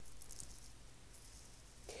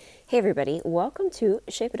Hey everybody, welcome to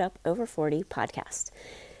Shape It Up Over 40 podcast.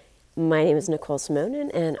 My name is Nicole Simonin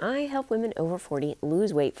and I help women over 40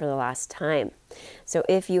 lose weight for the last time. So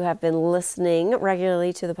if you have been listening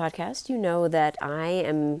regularly to the podcast, you know that I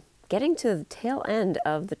am getting to the tail end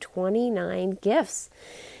of the 29 gifts.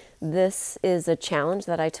 This is a challenge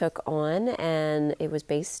that I took on and it was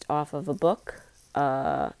based off of a book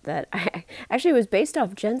that I actually was based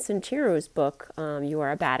off Jen Sincero's book, You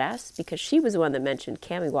Are a Badass, because she was the one that mentioned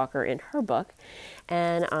Cami Walker in her book.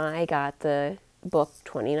 And I got the book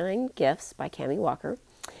 29 Gifts by Cami Walker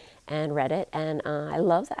and read it. And I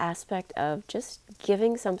love the aspect of just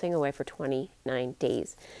giving something away for 29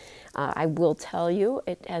 days. I will tell you,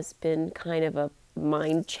 it has been kind of a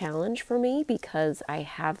mind challenge for me because I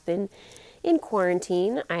have been in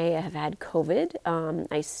quarantine. I have had COVID.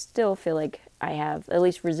 I still feel like I have at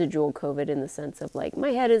least residual COVID in the sense of like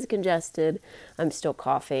my head is congested. I'm still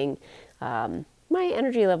coughing. My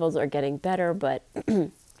energy levels are getting better, but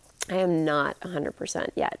I am not 100%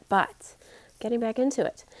 yet, but getting back into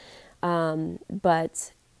it.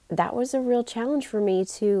 But that was a real challenge for me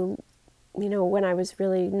to, when I was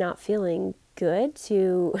really not feeling good,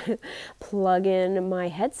 to plug in my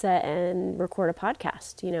headset and record a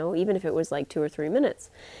podcast, even if it was like 2 or 3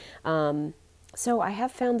 minutes. So I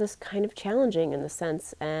have found this kind of challenging in the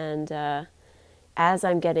sense, and as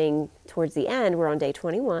I'm getting towards the end, we're on day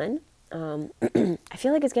 21, I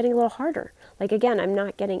feel like it's getting a little harder. Like, again, I'm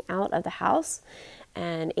not getting out of the house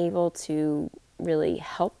and able to really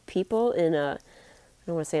help people in a, I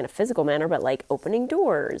don't want to say in a physical manner, but like opening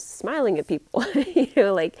doors, smiling at people,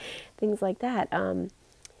 like things like that. Some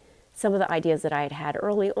of the ideas that I had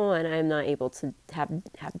early on, I'm not able to have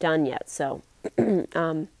done yet. So,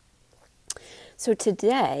 so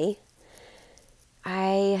today,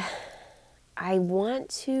 I want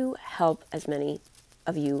to help as many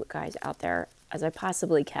of you guys out there as I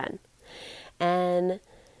possibly can. And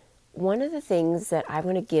one of the things that I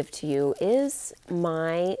want to give to you is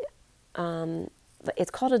my,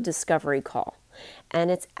 it's called a discovery call. And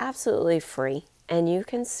it's absolutely free. And you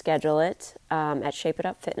can schedule it at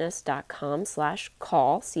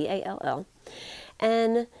shapeitupfitness.com/call, C-A-L-L.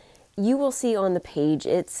 And you will see on the page,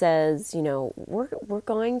 it says, we're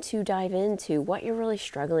going to dive into what you're really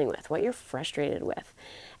struggling with, what you're frustrated with.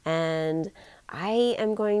 And I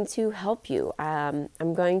am going to help you. I'm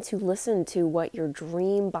going to listen to what your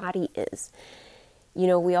dream body is.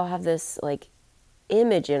 We all have this like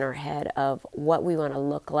image in our head of what we want to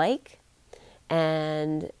look like.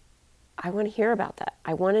 And I want to hear about that.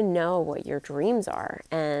 I want to know what your dreams are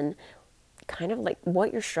and kind of like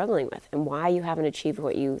what you're struggling with and why you haven't achieved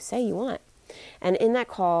what you say you want. And in that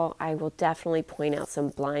call, I will definitely point out some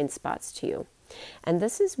blind spots to you. And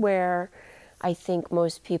this is where I think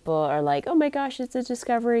most people are like, oh my gosh, it's a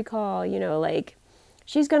discovery call, like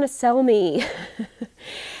she's going to sell me.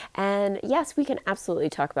 And yes, we can absolutely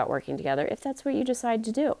talk about working together if that's what you decide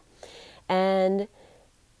to do. And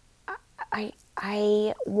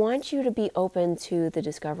I want you to be open to the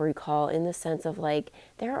discovery call in the sense of like,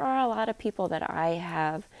 there are a lot of people that I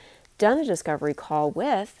have done a discovery call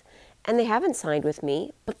with and they haven't signed with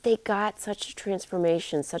me, but they got such a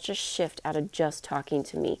transformation, such a shift out of just talking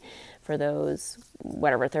to me for those,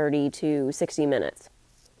 30 to 60 minutes.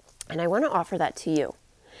 And I want to offer that to you.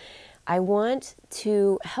 I want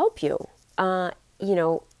to help you.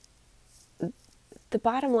 The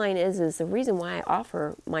bottom line is the reason why I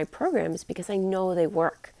offer my programs because I know they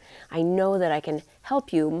work. I know that I can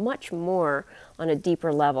help you much more on a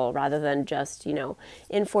deeper level rather than just,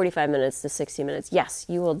 in 45 minutes to 60 minutes. Yes,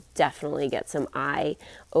 you will definitely get some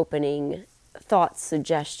eye-opening thoughts,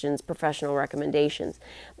 suggestions, professional recommendations.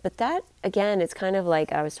 But that, again, it's kind of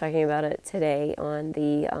like I was talking about it today on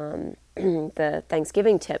the the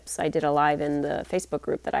Thanksgiving tips. I did a live in the Facebook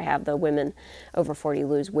group that I have, the Women Over 40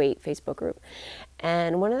 Lose Weight Facebook group.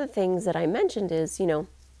 And one of the things that I mentioned is, you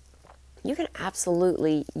can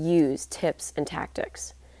absolutely use tips and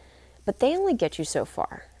tactics, but they only get you so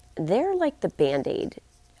far. They're like the Band-Aid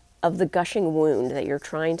of the gushing wound that you're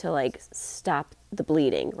trying to like stop the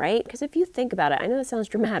bleeding, right? Because if you think about it, I know that sounds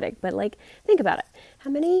dramatic, but like think about it. How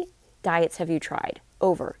many diets have you tried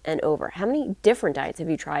over and over? How many different diets have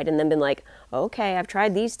you tried and then been like, okay, I've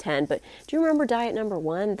tried these 10, but do you remember diet number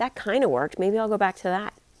 1? That kind of worked. Maybe I'll go back to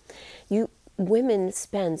that. Women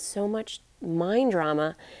spend so much mind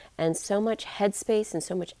drama and so much headspace and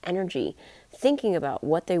so much energy thinking about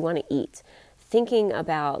what they want to eat, thinking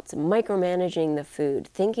about micromanaging the food,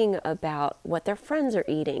 thinking about what their friends are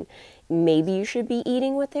eating. Maybe you should be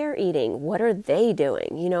eating what they're eating. What are they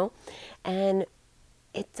doing, And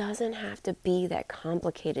it doesn't have to be that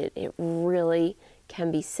complicated. It really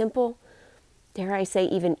can be simple dare I say,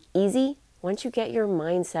 even easy once you get your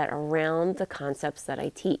mindset around the concepts that I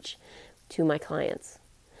teach to my clients.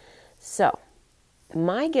 So,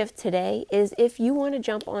 my gift today is if you want to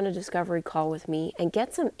jump on a discovery call with me and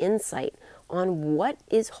get some insight on what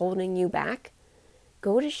is holding you back,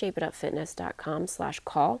 go to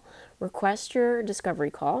shapeitupfitness.com/call, request your discovery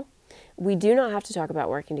call. We do not have to talk about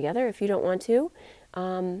working together if you don't want to.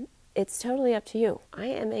 It's totally up to you. I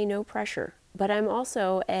am a no pressure, but I'm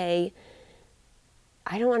also I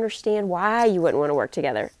don't understand why you wouldn't want to work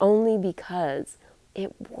together, only because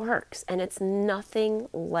it works and it's nothing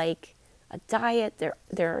like a diet.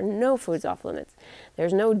 There are no foods off limits.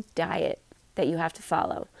 There's no diet that you have to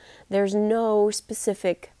follow. There's no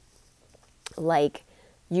specific, like,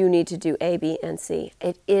 you need to do A, B, and C.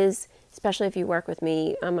 It is, especially if you work with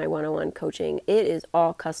me on my one-on-one coaching, it is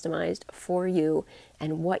all customized for you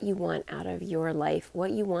and what you want out of your life,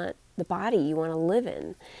 what you want, the body you want to live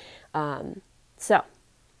in. So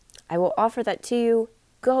I will offer that to you.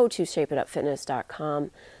 Go to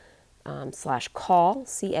shapeitupfitness.com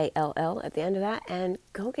 /call, CALL at the end of that, and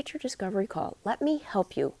go get your discovery call. Let me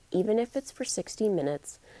help you, even if it's for 60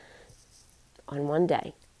 minutes on one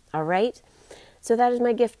day. All right? So that is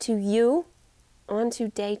my gift to you. On to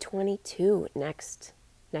day 22 next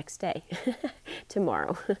day,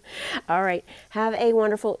 tomorrow. All right. Have a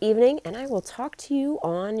wonderful evening, and I will talk to you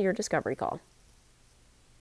on your discovery call.